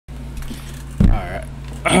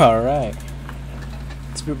Alright.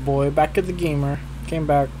 It's your boy back at the gamer. Came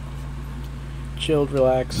back. Chilled,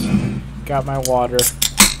 relaxed. Got my water.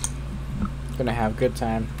 Gonna have a good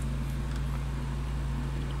time.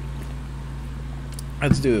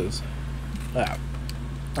 Let's do this.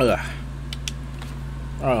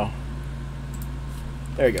 Oh.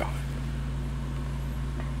 There you go.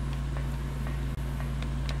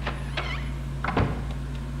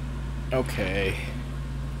 Okay.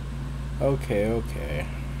 Okay.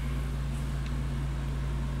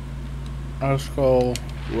 Let's go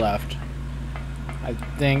left. I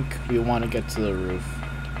think we want to get to the roof.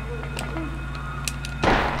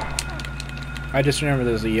 I just remember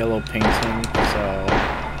there's a yellow painting, so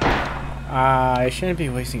I shouldn't be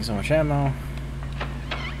wasting so much ammo.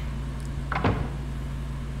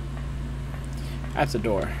 That's a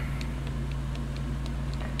door.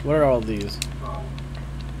 What are all these?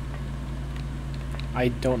 I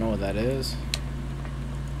don't know what that is.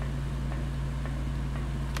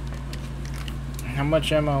 How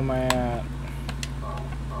much ammo am I at?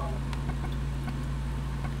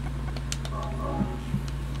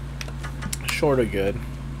 Short of good.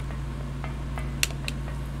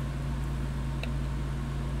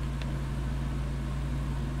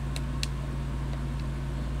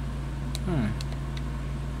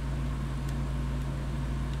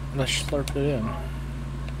 Let's slurp it in.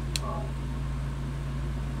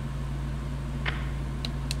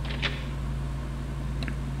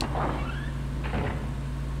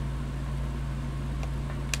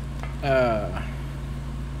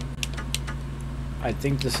 I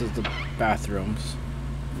think this is the bathrooms.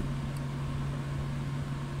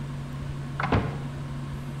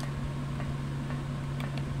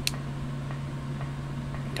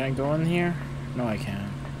 Can I go in here? No, I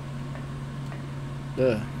can't.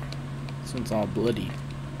 Ugh. This one's all bloody.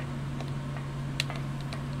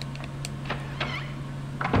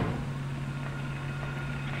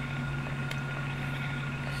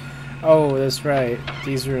 Oh, that's right.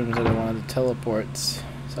 These rooms are the one of the teleports.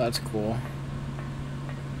 So that's cool.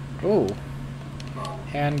 Ooh.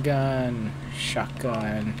 Handgun.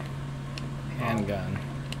 Shotgun. Handgun.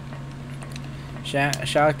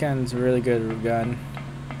 Shotgun's a really good gun.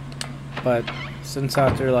 But since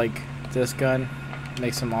after like this gun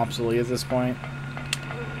makes them obsolete at this point,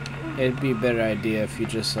 it'd be a better idea if you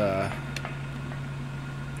just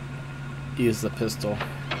use the pistol.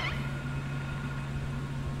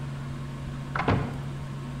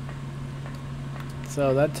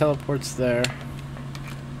 So that teleports there,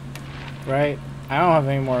 right? I don't have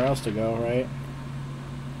anywhere else to go, right?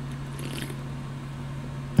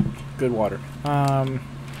 Good water.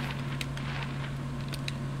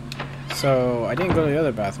 So I didn't go to the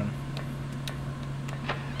other bathroom.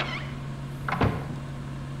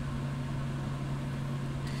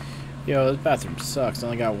 Yo, this bathroom sucks. I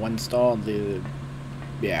only got one stall. Dude.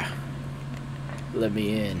 Yeah. Let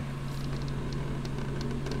me in.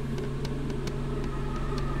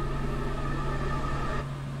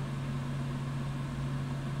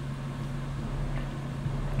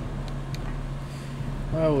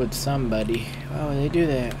 Why would somebody? Why would they do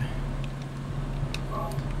that?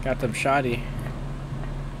 Got them shoddy.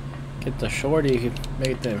 Get the shorty,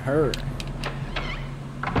 make them hurt.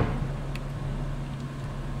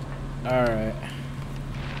 Alright.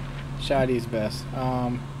 Shoddy's best.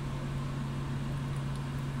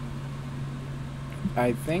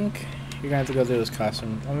 I think you're gonna have to go through this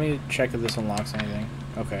costume. Let me check if this unlocks anything.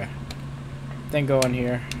 Okay. Then go in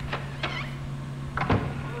here.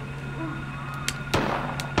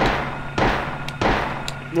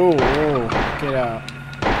 Whoa, whoa, get out.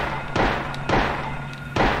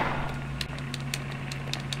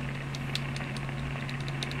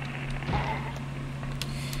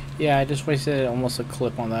 Yeah, I just wasted almost a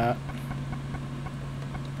clip on that.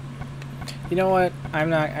 You know what? I'm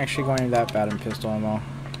not actually going that bad in pistol ammo.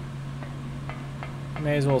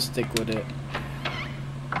 May as well stick with it.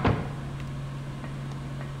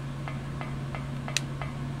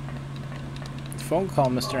 Phone call,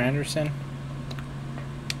 Mr. Anderson.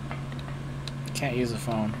 Can't use the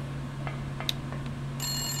phone.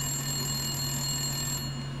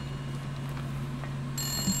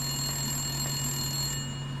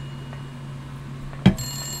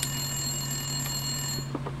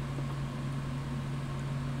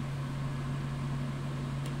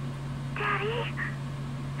 Daddy,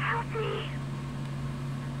 help me.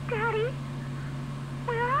 Daddy,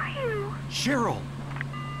 where are you? Cheryl!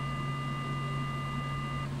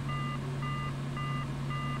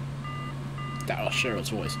 That was Cheryl's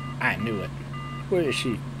voice. I knew it. Where is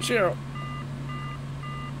she? Cheryl!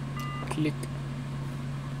 Click.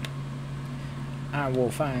 I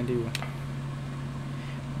will find you.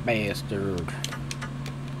 Bastard.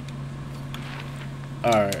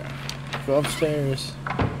 Alright. Go upstairs.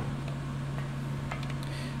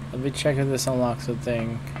 Let me check if this unlocks a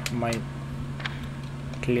thing. Might.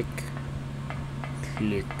 Click.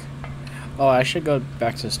 Click. Oh, I should go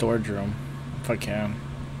back to the storage room. If I can.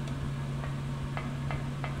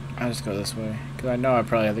 I'll just go this way. Because I know I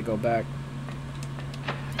probably have to go back.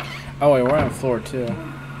 Oh wait, we're on floor 2.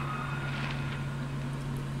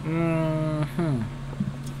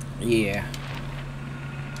 Yeah.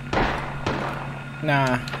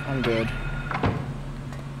 Nah, I'm good.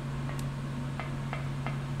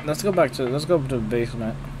 Let's go to the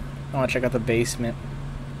basement. I want to check out the basement.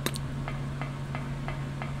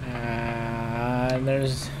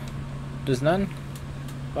 There's none?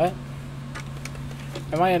 What?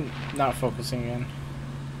 Am I not focusing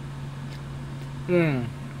in?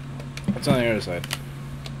 It's on the other side.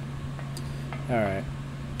 Alright.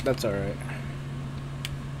 That's alright.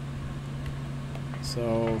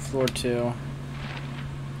 So, floor 2.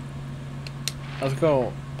 Let's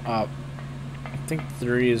go up. I think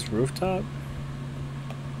 3 is rooftop.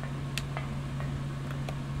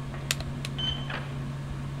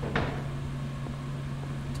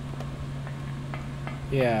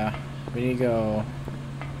 Yeah, we need to go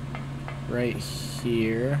right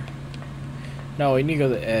here. No, we need to go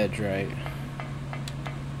to the edge, right?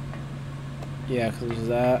 Yeah, because there's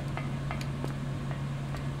that.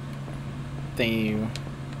 Thank you.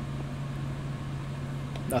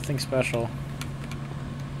 Nothing special.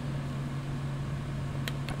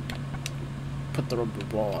 Put the rubber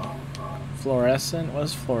ball. Fluorescent?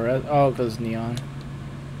 What's fluorescent? Oh, because neon.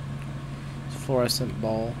 It's fluorescent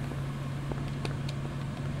ball.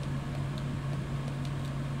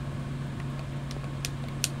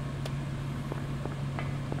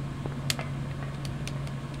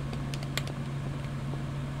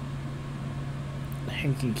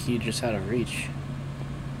 Hinking key just out of reach.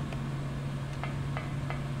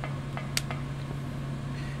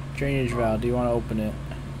 Drainage valve, do you want to open it?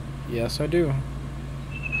 Yes, I do.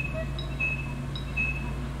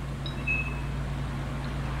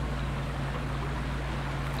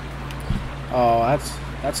 Oh,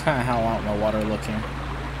 that's kind of how I want my water looking.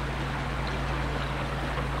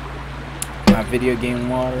 My video game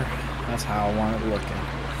water, that's how I want it looking.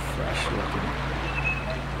 Fresh looking.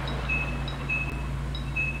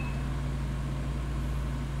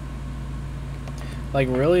 Like,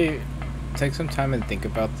 really take some time and think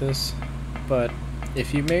about this, but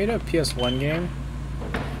if you made a PS1 game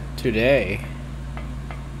today,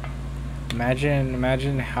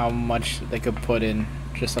 imagine how much they could put in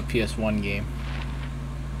just a PS1 game.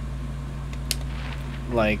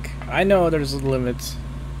 Like, I know there's limits,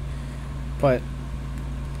 but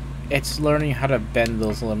it's learning how to bend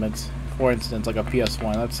those limits. For instance, like a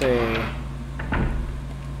PS1, let's say,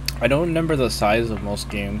 I don't remember the size of most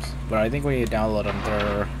games, but I think when you download them,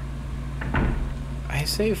 they're, I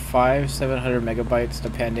say 700 megabytes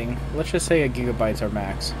depending. Let's just say a gigabytes are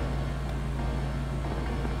max.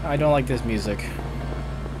 I don't like this music.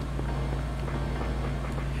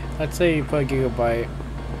 Let's say you put a gigabyte.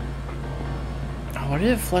 Oh, what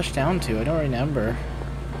did it flush down to? I don't remember.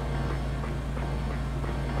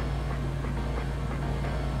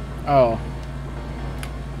 Oh.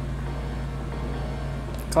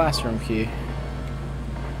 Classroom key.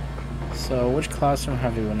 So, which classroom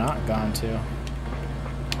have you not gone to?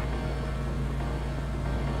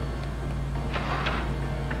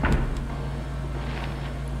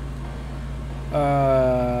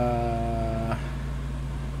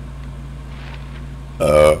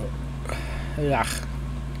 Yuck.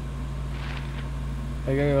 I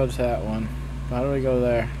gotta go to that one. How do we go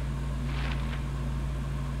there?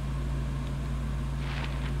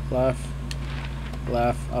 Left,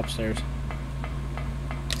 upstairs.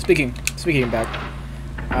 Speaking back.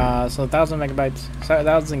 So 1,000 megabytes, sorry,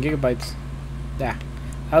 1,000 gigabytes. Yeah,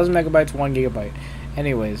 1,000 megabytes, 1 gigabyte.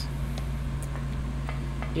 Anyways,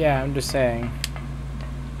 yeah, I'm just saying.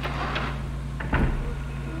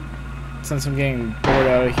 Since I'm getting bored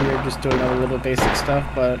out of here, just doing a little basic stuff,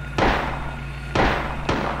 but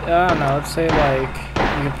I don't know. Let's say like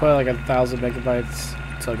you can put like 1,000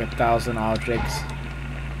 megabytes to like 1,000 objects.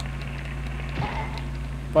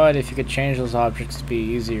 But if you could change those objects to be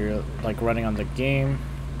easier, like running on the game,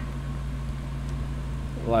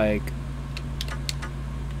 like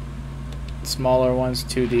smaller ones,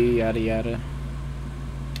 2D, yada yada.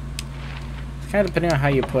 It's kind of depending on how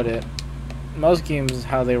you put it. Most games,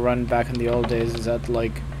 how they run back in the old days, is that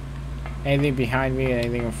like anything behind me,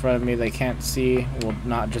 anything in front of me they can't see will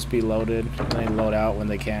not just be loaded. They load out when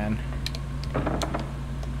they can.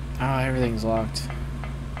 Ah, everything's locked.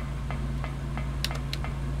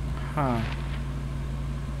 Huh.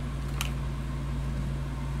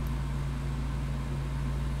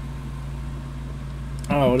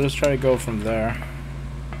 Oh, we'll just try to go from there.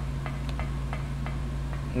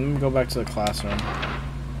 Let me go back to the classroom.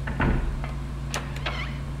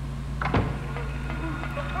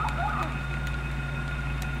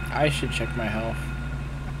 I should check my health.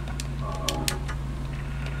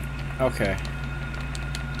 Okay.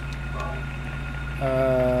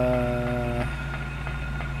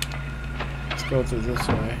 Let's go through this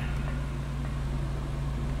way.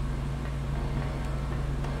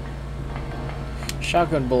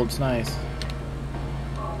 Shotgun bullets, nice.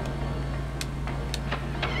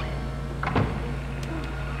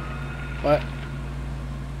 What?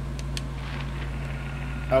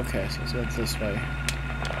 Okay, so let's go this way.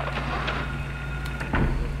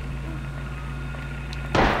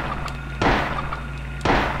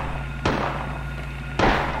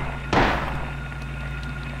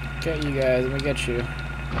 Get you guys, let me get you.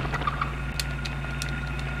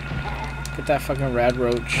 Get that fucking rad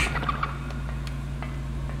roach.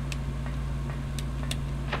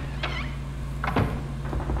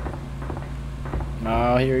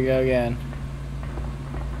 Oh, here we go again.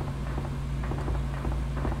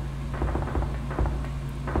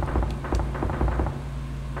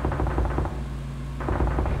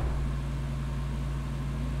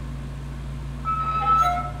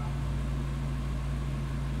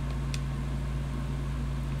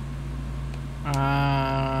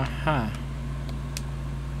 Uh-huh.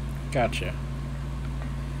 Gotcha.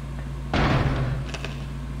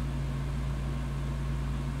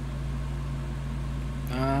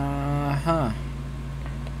 Uh-huh.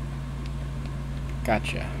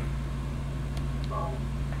 Gotcha.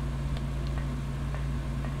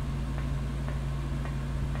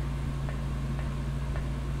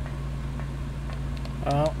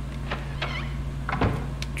 Oh.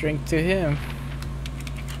 Drink to him.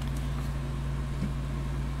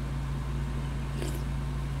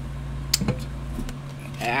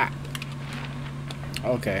 Ah.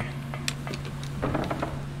 Okay.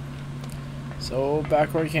 So,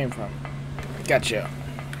 back where he came from. Gotcha.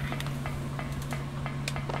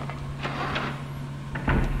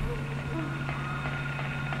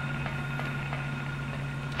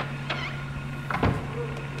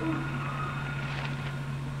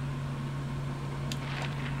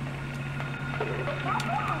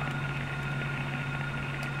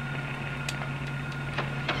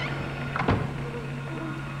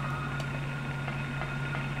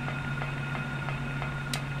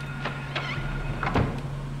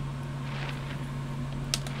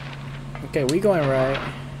 Okay, we going right.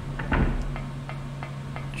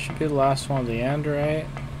 Should be the last one at the end, right?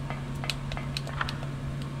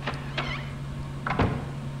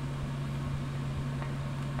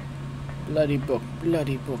 Bloody book,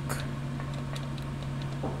 bloody book.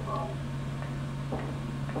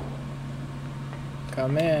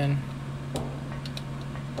 Come in.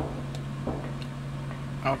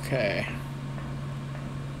 Okay.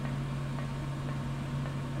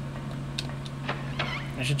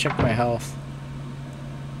 I should check my health.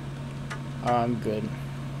 Oh, I'm good.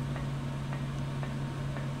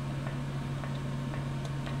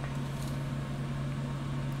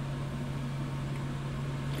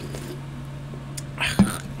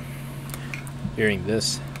 Hearing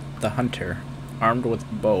this, the hunter, armed with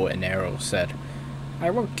bow and arrow, said,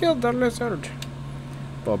 "I will kill the lizard."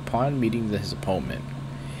 But upon meeting his opponent,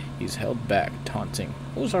 he's held back, taunting,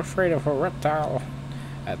 "Who's afraid of a reptile?"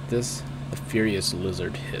 At this, the furious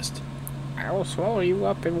lizard hissed, "I will swallow you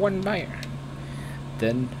up in one bite."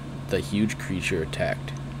 Then the huge creature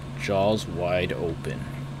attacked, jaws wide open.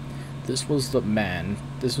 This was what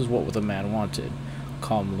the man wanted.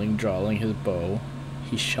 Calmly drawing his bow,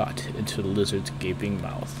 he shot into the lizard's gaping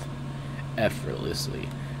mouth. Effortlessly,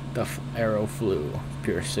 the arrow flew,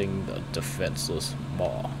 piercing the defenseless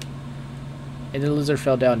maw. And the lizard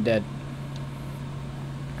fell down dead.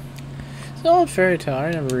 It's an old fairy tale I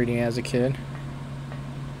remember reading as a kid.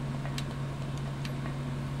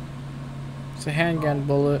 It's a handgun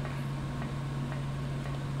bullet.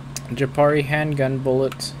 Japari handgun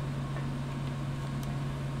bullet.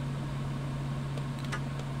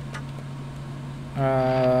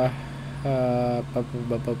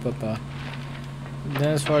 Then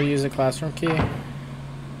as far use the classroom key.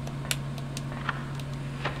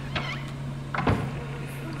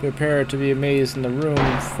 Prepare to be amazed in the room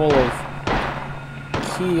full of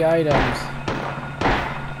key items.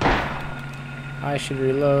 I should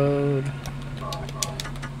reload.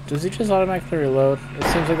 Does he just automatically reload? It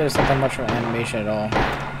seems like there's not that much of animation at all.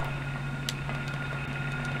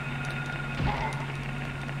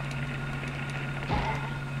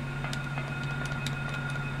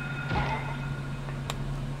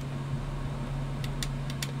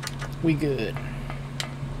 We good.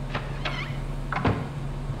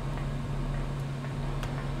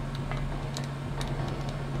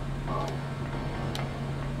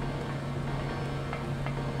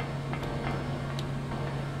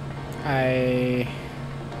 I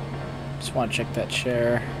just want to check that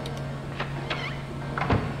chair.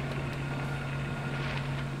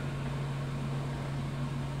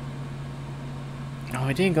 Oh,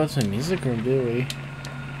 we didn't go to the music room, did we?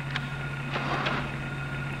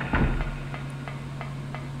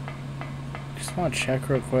 Just want to check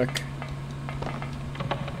real quick.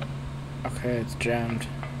 Okay, it's jammed.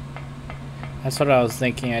 That's what I was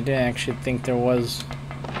thinking. I didn't actually think there was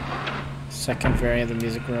a second variant of the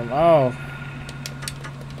music room. Oh.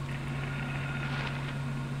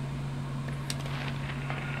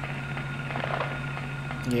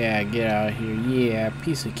 Yeah, get out of here. Yeah,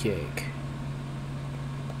 piece of cake.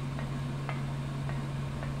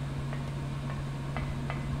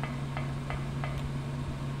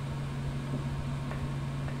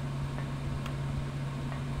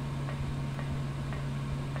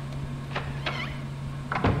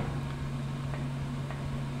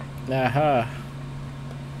 Aha.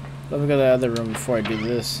 Let me go to the other room before I do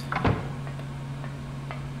this.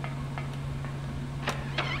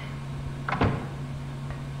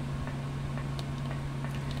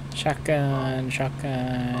 Shotgun,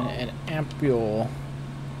 and ampule.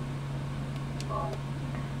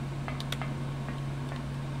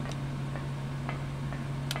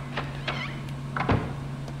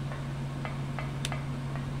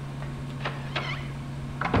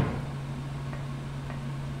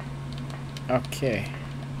 Okay.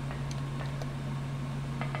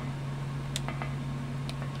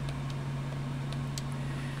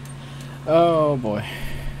 Oh boy.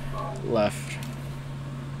 Left.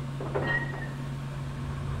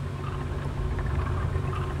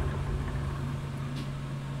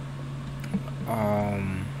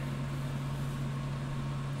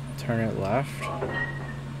 Turn it left.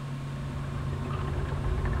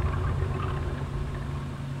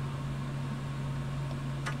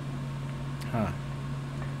 Huh.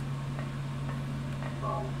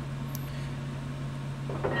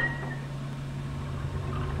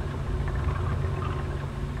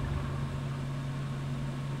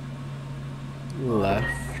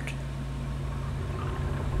 Left.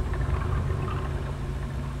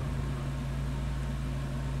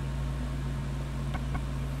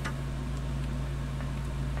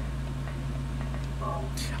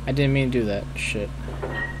 I didn't mean to do that. Shit.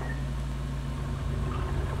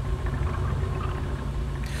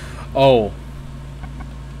 Oh.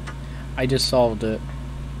 I just solved it.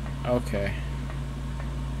 Okay.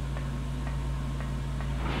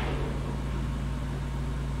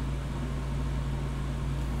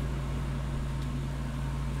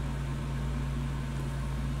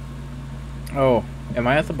 Oh, am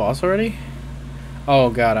I at the boss already? Oh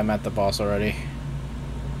god, I'm at the boss already.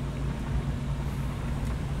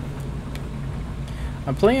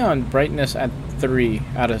 I'm playing on brightness at 3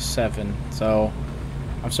 out of 7, so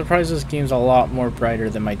I'm surprised this game's a lot more brighter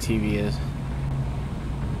than my TV is.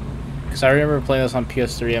 Because I remember playing this on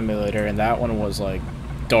PS3 emulator, and that one was like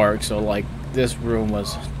dark, so like this room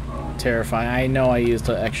was terrifying. I know I used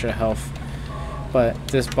the extra health, but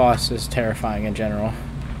this boss is terrifying in general.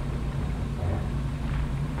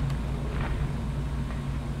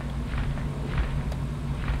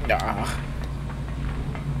 Ah.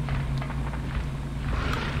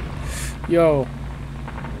 Yo.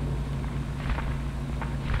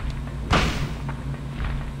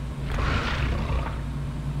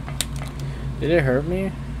 Did it hurt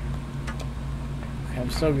me? Okay, I'm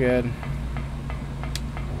still good.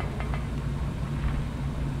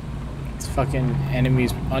 It's fucking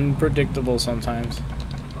enemies unpredictable sometimes.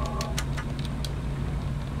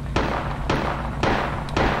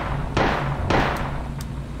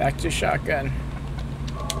 Back to shotgun.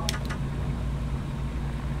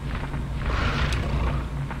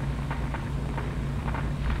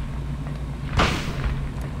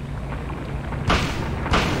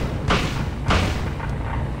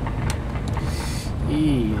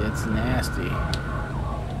 That's nasty.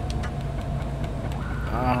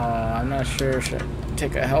 Oh, I'm not sure should I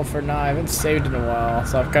take a health or not. I haven't saved in a while,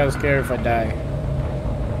 so I'm kind of scared if I die.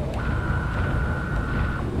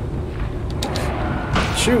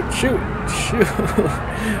 Shoot, shoot, shoot.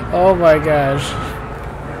 Oh my gosh.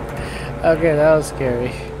 Okay, that was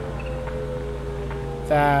scary.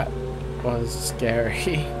 That was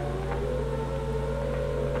scary.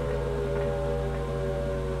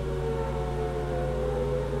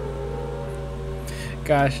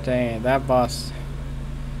 Gosh dang it, that boss,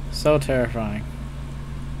 so terrifying.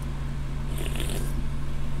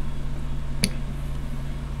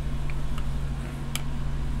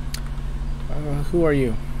 Who are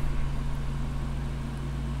you?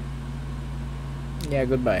 Yeah,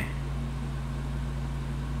 goodbye.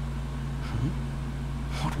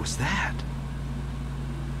 What was that?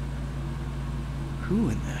 Who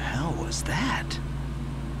in the hell was that?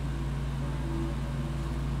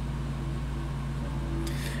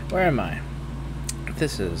 Where am I?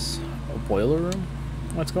 This is a boiler room?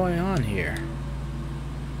 What's going on here?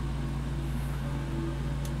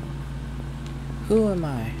 Who am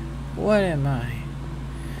I? What am I?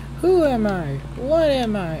 Who am I? What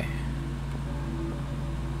am I?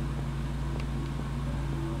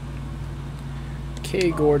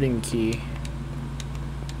 K. Gordon key.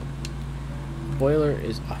 Boiler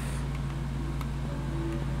is off.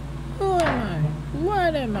 Who am I?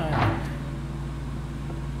 What am I?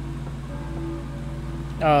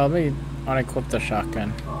 Oh, let me unequip the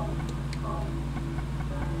shotgun.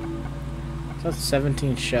 So that's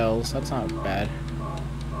 17 shells. That's not bad.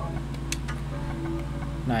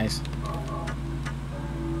 Nice.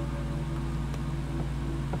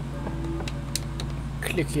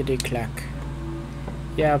 Clickety clack.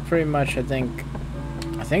 Yeah, pretty much. I think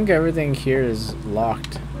everything here is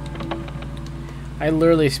locked. I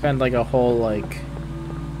literally spent like a whole like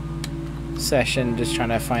session just trying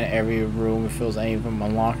to find every room if it was any of them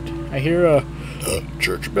unlocked. I hear a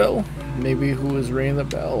church bell. Maybe who is ringing the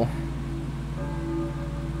bell?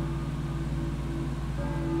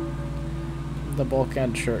 The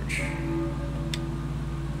Balkan Church.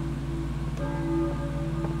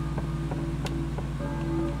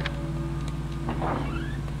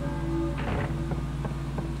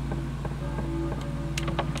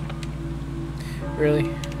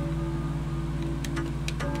 Really?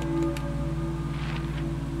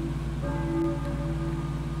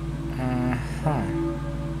 Huh.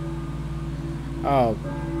 Oh,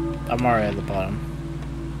 I'm already at the bottom.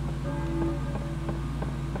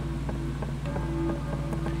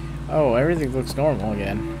 Oh, everything looks normal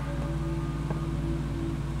again.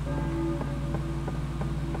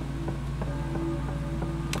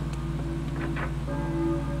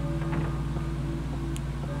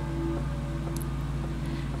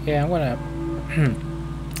 Yeah,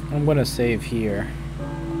 I'm gonna save here.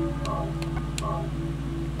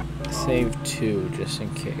 Save 2 just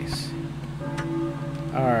in case.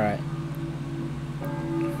 Alright.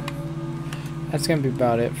 That's gonna be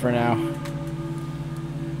about it for now.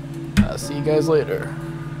 I'll see you guys later.